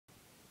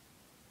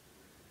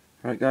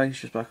Right guys,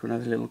 just back with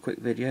another little quick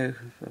video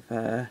of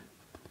this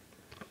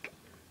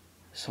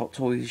Hot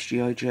Toys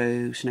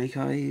G.I.joe Snake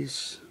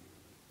Eyes.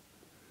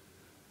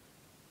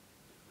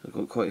 I've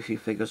got quite a few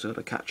figures I've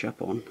got to catch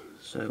up on,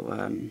 so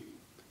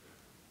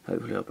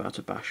hopefully I'll be able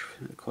to bash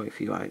quite a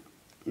few out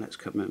next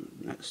couple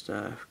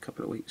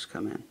of weeks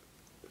coming.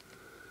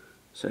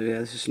 So yeah,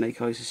 this is Snake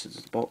Eyes, this is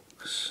the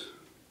box.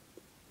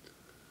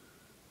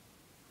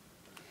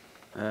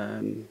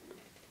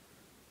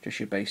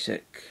 Just your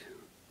basic,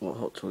 what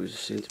Hot Toys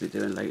seem to be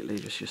doing lately,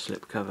 just your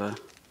slip cover.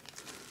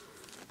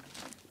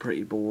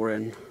 Pretty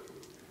boring.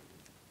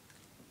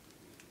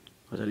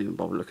 I don't even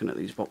bother looking at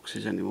these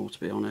boxes anymore, to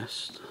be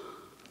honest.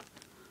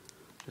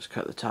 Just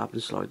cut the tab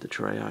and slide the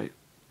tray out.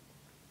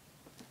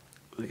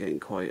 They're getting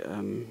quite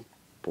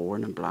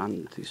boring and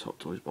bland, these Hot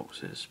Toys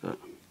boxes, but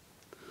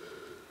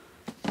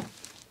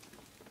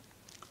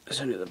it's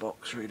only the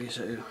box really,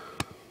 so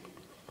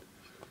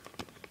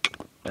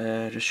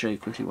just show you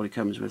quickly what he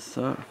comes with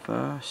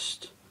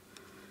first.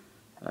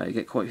 You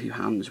get quite a few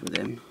hands with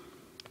him.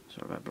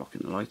 Sorry about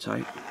blocking the light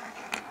out.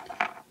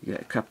 You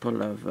get a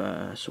couple of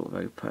sort of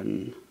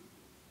open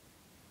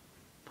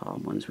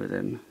palm ones with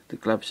him. The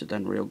gloves are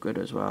done real good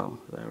as well.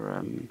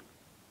 They're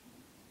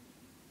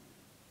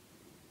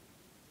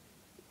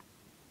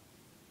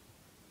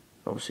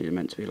obviously they're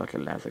meant to be like a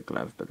leather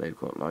glove, but they've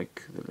got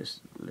like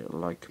this little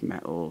like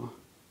metal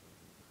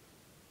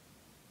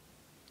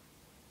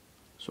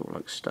sort of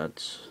like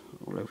studs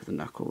all over the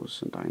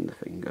knuckles and down the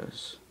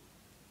fingers.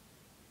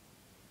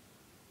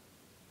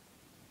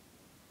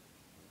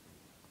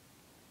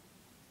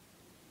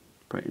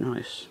 Pretty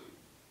nice.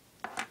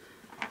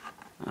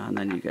 And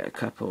then you get a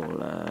couple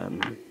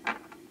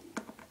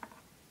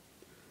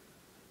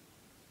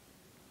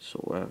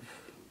sort of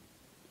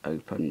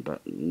open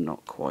but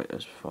not quite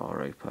as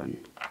far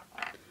open.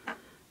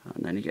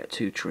 And then you get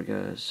two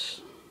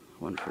triggers,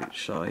 one for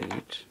each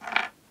side,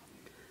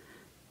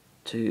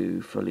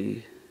 two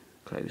fully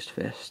closed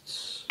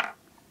fists,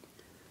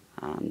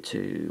 and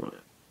two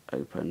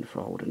open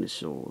for holding his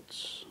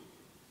swords.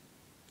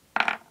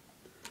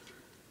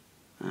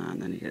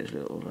 And then you get his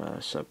little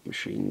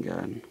submachine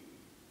gun.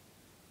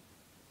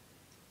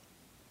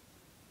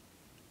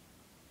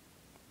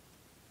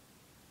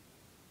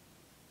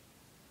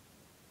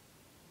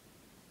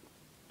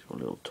 It's got a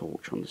little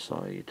torch on the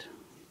side,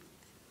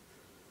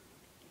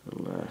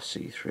 little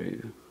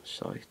see-through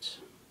sight.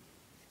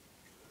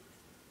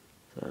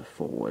 The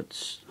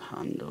forwards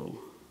handle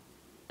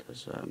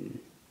does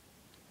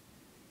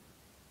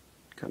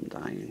come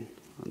down,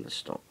 and the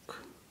stock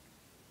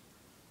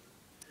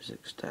is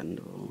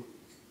extendable.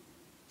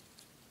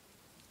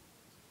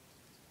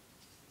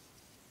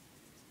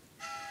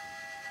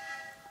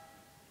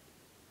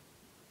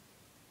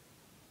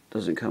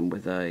 Doesn't come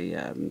with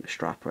a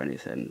strap or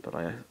anything, but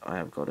I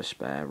have got a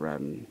spare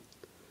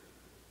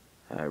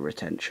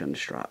retention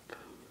strap,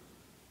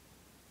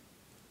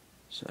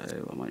 so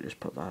I might just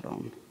put that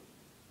on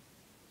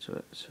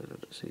so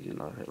you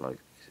can have it like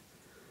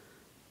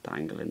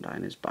dangling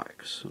down his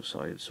back or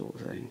side sort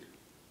of thing.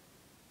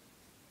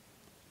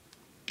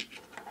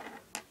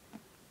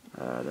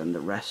 Then the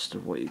rest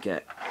of what you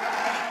get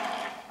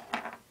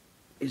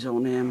is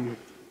on him.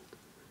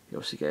 You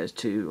also get his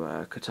two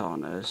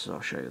katanas, so I'll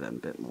show you them in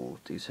a bit more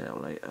detail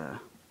later.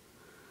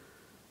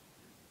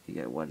 You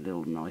get one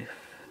little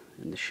knife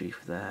in the sheath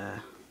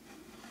there.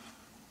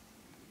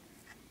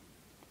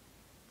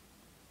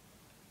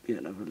 You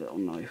get another little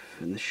knife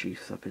in the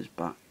sheath up his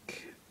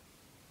back.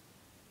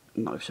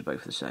 Knives are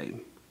both the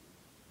same.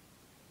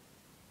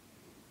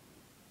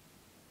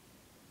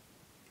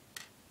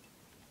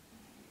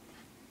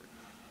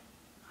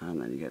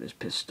 And then you get his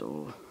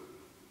pistol.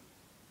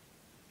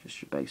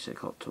 Just your basic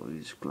Hot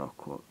Toys Glock,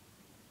 what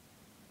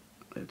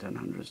they've done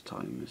hundreds of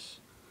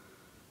times,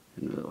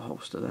 in the little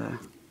holster there.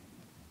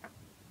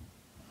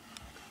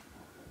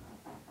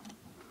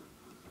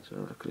 So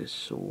look at his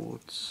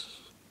swords.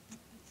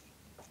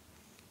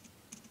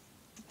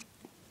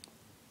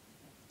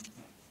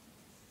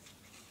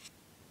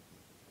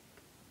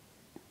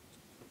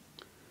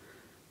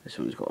 This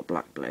one's got a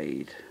black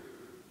blade.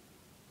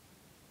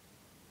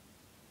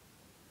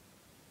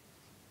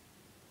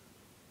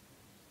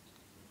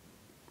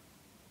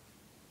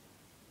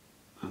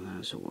 And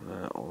then sort of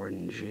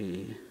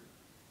orangey.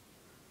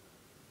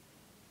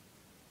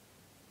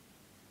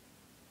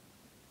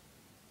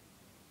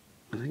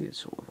 I think it's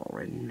sort of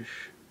orange.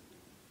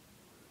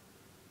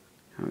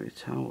 Can't really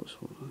tell what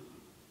sort of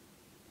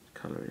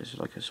colour it is.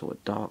 Like a sort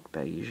of dark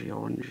beigey,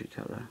 orangey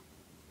colour.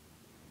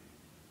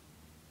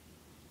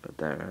 But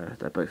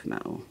they're both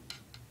metal.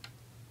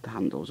 The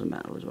handles are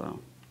metal as well,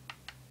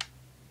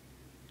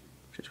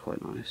 which is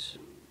quite nice.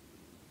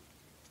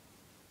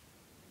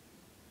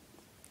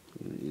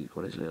 You've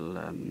got his little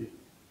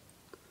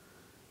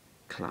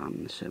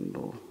clan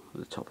symbol at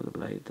the top of the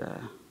blade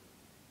there.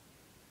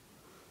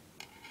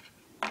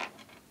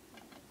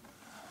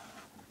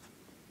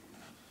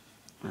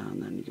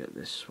 And then you get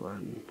this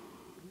one,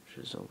 which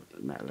is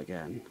metal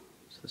again.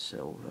 It's the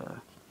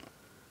silver.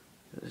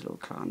 There's a little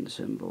clan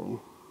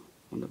symbol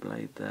on the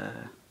blade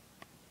there.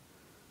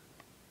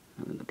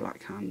 and then the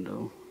black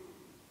handle.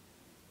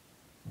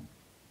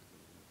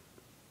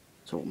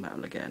 It's all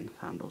metal again,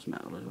 the handle's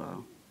metal as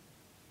well.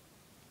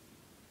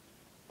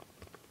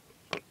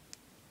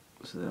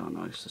 So they are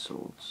nice, the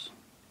swords.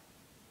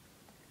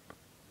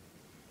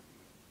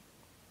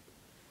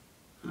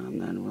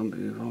 And then we'll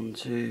move on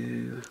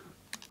to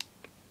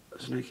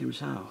Snake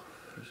himself.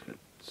 Let's get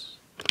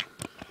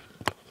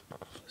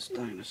this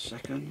down a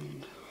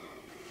second.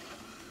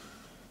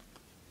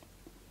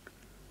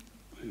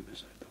 Move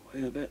this out the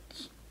way a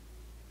bit.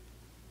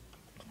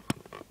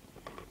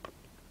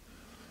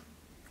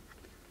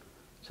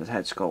 So the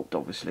head sculpt,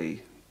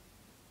 obviously,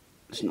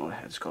 it's not a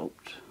head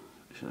sculpt,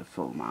 it's a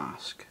full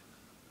mask.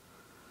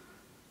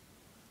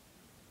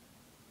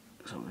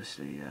 So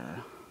obviously,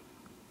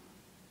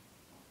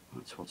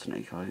 that's what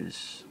Snake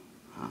Eyes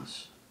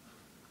has.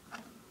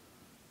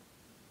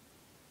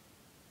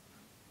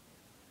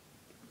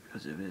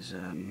 Because of his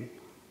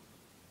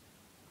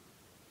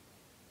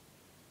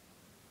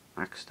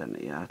accident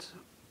that he had,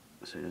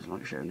 so he doesn't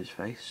like showing his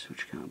face,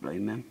 which you can't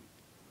blame him.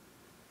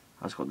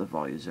 Has got the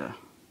visor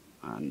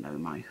and no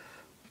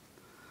mouth,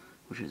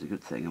 which is a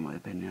good thing in my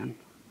opinion.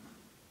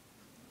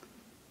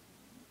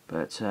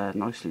 But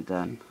nicely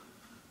done.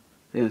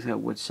 The only thing I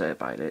would say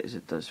about it is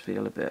it does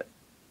feel a bit,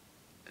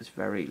 it's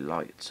very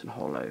light and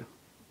hollow.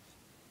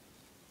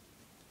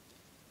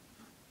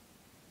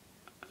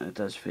 And it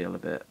does feel a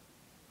bit,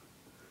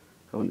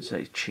 I wouldn't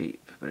say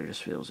cheap, but it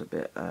just feels a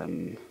bit I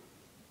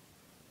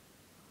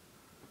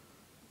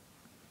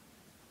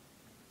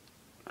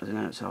don't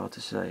know, it's hard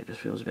to say, it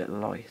just feels a bit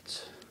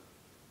light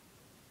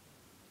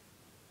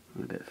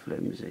and a bit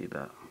flimsy,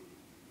 but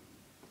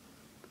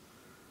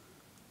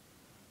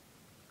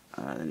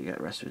then you get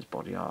the rest of his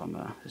body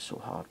armour, this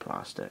sort of hard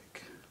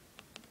plastic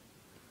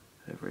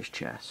over his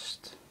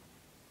chest,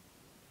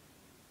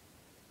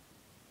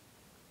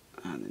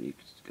 and then you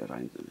go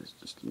down to this,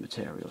 just the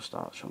material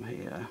starts from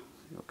here.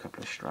 You've got a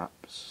couple of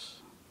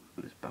straps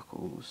and his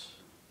buckles,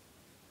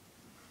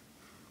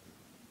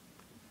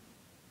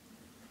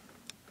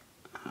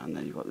 and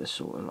then you've got this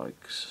sort of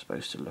like,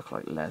 supposed to look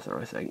like leather,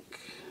 I think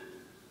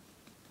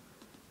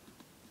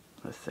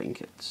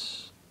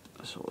it's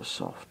a sort of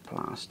soft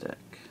plastic.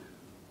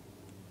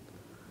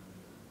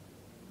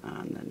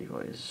 And then you've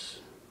got his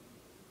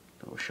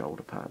little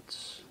shoulder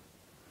pads,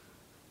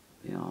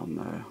 the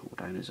armour all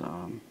down his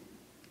arm,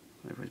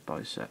 over his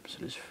biceps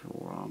and his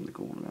forearm, the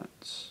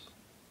gauntlets.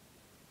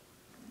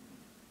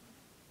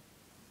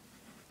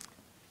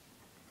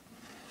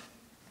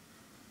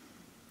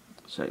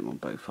 Same on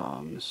both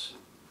arms.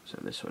 So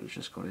this one's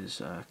just got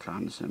his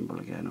clan symbol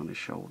again on his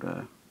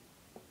shoulder.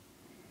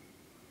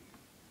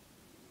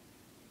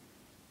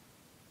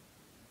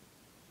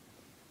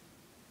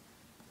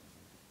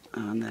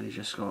 And then he's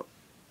just got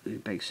the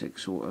basic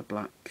sort of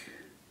black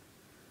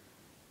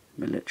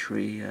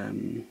military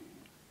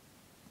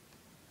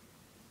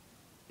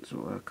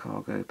sort of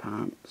cargo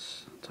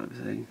pants type of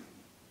thing.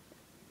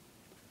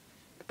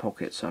 The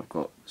pockets have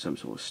got some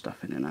sort of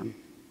stuffing in them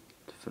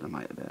to fill them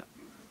out a bit.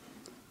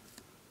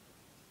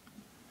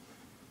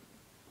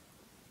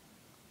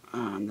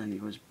 And then he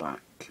goes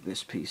back,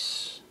 this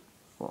piece,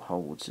 what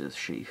holds his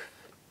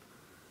sheath,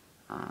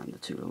 and the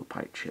two little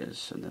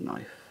pouches and the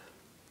knife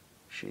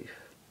sheath.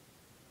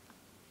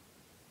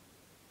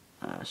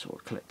 Sort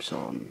of clips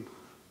on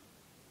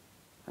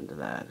under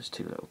there. There's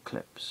two little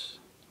clips,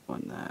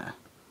 one there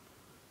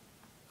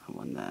and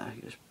one there.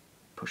 You just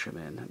push them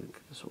in and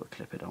sort of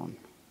clip it on.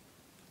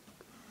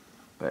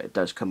 But it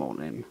does come on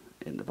him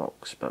in the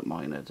box, but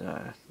mine had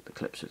the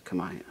clips had come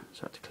out,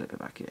 so I had to clip it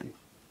back in.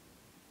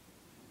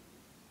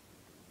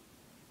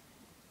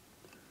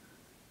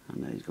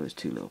 And then he's got his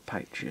two little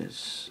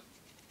pouches,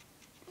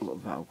 all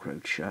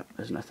velcroed shut.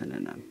 There's nothing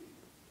in them,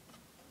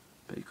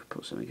 but you could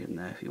put something in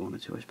there if you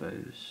wanted to, I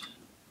suppose.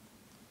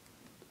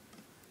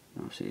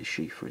 And obviously his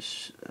sheath for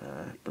his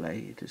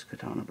blade, his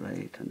katana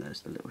blade, and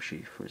there's the little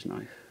sheath for his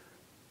knife.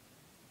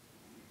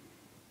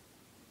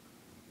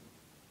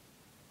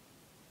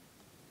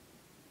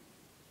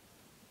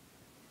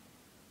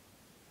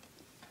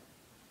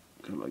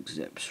 Got like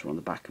zips from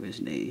the back of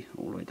his knee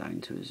all the way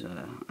down to his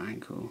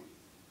ankle.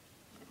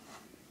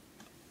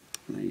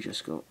 And then he's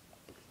just got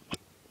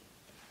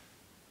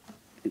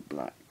a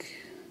black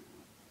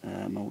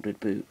moulded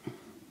boot.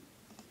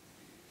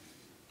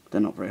 They're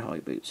not very high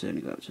boots, they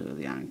only go up to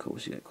the ankle,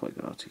 so you get quite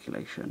good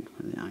articulation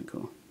in the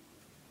ankle.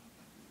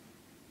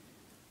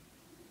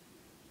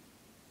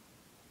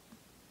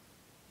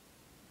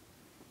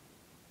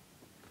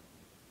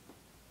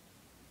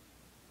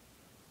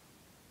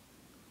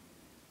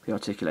 The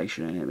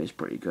articulation in him is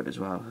pretty good as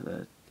well.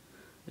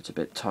 It's a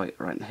bit tight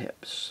around the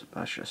hips, but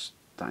that's just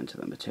down to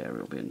the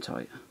material being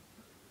tight.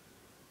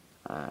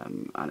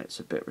 And it's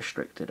a bit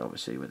restricted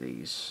obviously with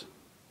these,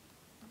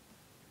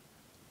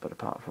 but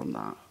apart from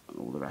that,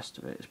 all the rest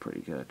of it is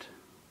pretty good.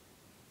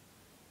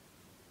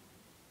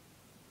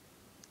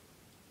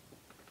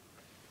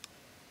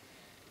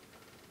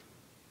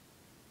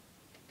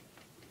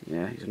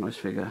 Yeah, he's a nice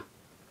figure.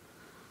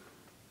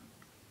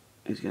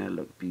 He's going to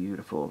look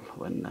beautiful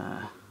when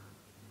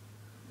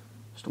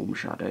Storm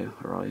Shadow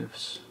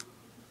arrives.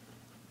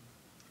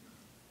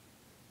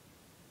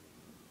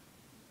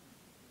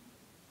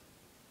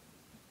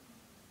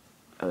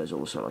 There's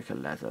also like a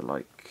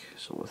leather-like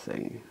sort of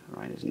thing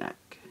around his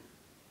neck.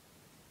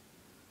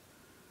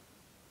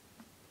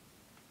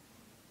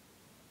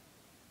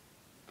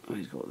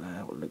 He's got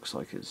there what looks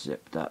like it's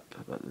zipped up,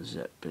 but the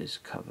zip is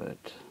covered.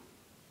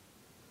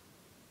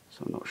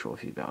 So I'm not sure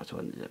if you'd be able to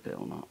unzip it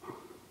or not.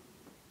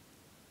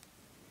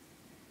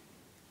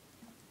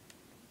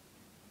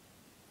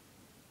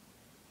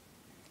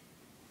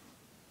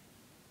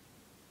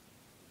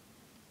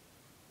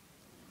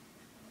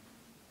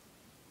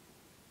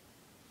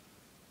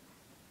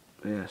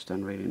 But yeah, it's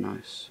done really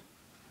nice.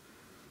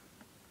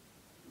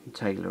 And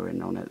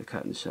tailoring on it, the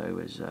cut and sew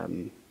is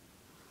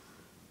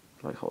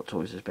like Hot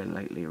Toys has been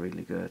lately,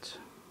 really good.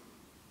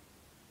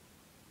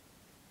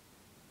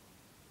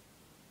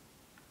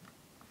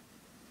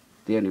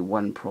 The only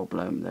one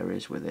problem there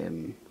is with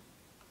him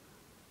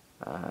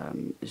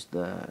is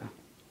the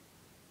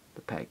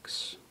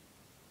pegs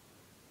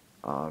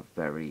are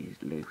very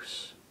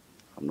loose.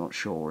 I'm not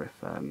sure if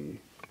let's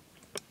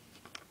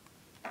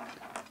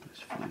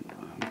find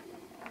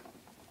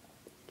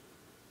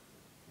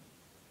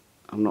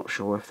I'm not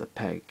sure if the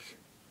peg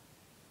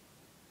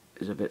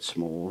is a bit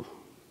smaller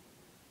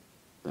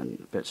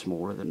than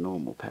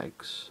normal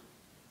pegs,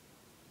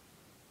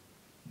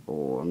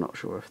 or I'm not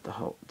sure if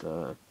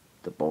the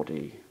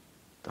body,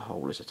 the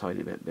hole is a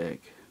tiny bit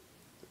big.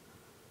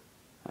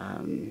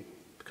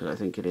 Because I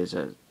think it is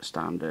a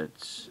standard,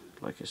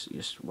 like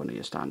one of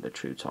your standard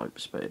true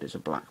types, but it is a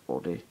black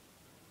body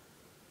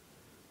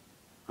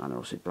and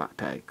obviously black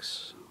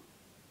pegs.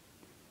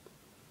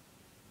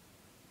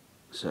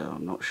 So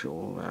I'm not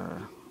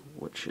sure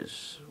which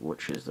is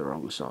the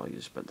wrong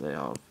size, but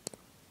they're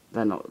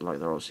not like,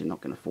 they're obviously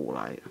not going to fall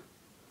out,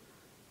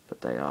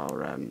 but they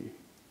are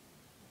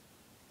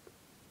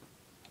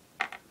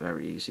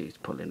very easy to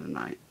pull in and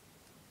out.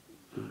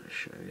 I'll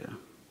show you.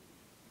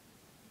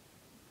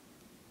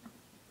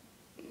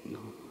 No,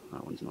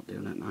 that one's not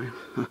doing it now.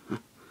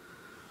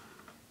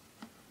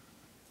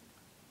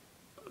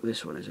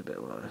 This one is a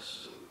bit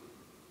worse.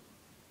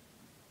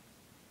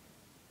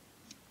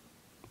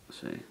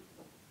 See,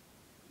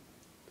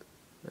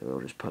 they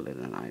will just pull in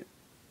and out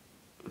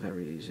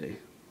very easy.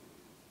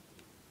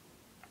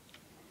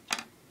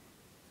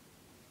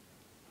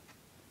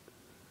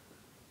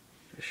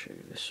 Just show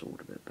you this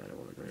sword a bit better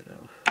while I got it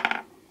off.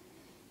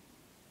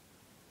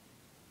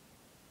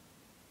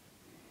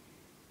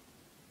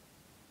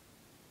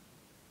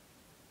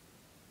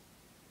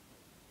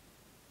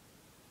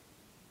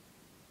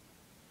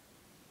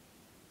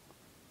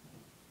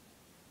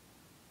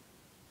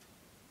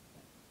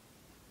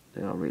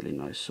 They are really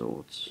nice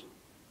swords.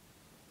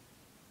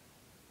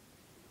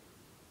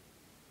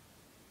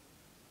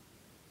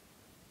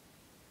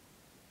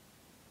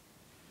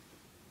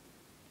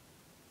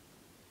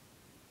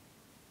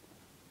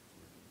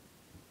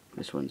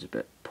 This one's a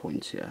bit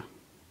pointier,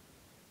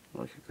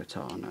 like a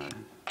katana,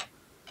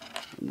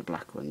 and the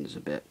black one's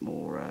a bit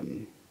more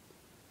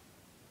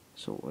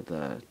sort of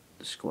the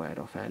squared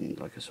off end,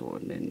 like a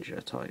sort of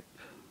ninja type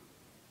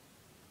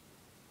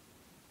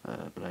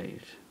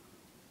blade.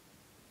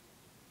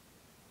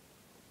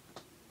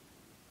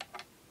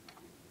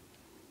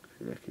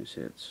 You can see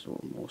it's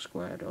sort of more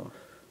squared off.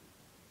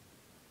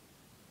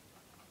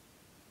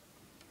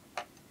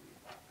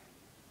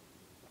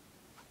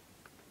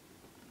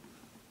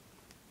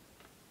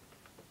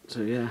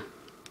 So yeah,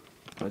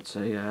 I'd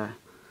say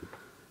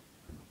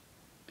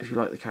if you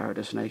like the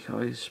character Snake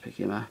Eyes, pick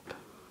him up.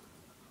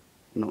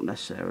 Not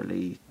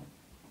necessarily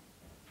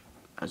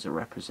as a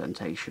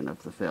representation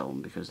of the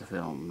film, because the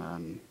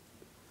film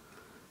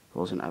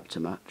wasn't up to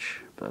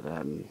much, but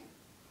I'm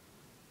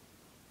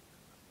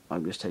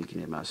just taking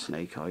him as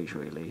Snake Eyes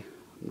really,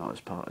 not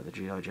as part of the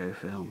G.I.joe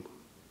film.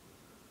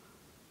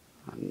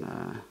 And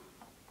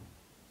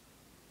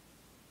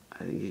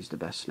I think he's the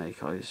best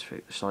Snake Eyes.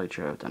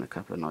 Sideshow have done a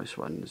couple of nice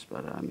ones,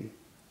 but I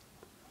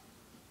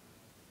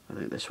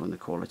think this one, the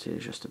quality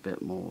is just a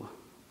bit more.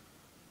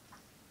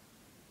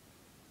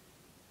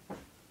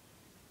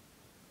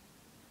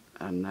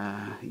 And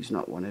he's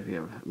not one of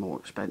your more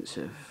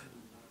expensive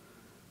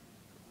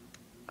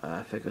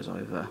figures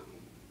either.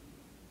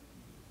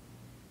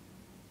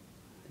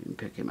 You can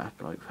pick him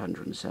up like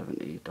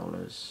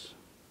 $170,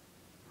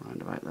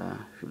 around about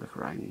there, if you look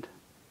around.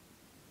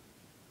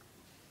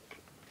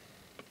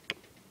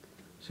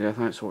 So yeah,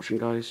 thanks for watching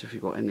guys. If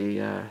you've got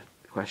any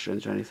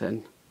questions or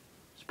anything,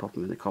 just pop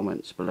them in the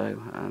comments below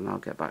and I'll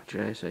get back to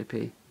you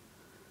ASAP.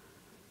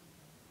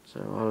 So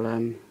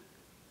I'll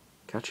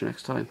catch you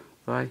next time.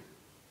 Bye.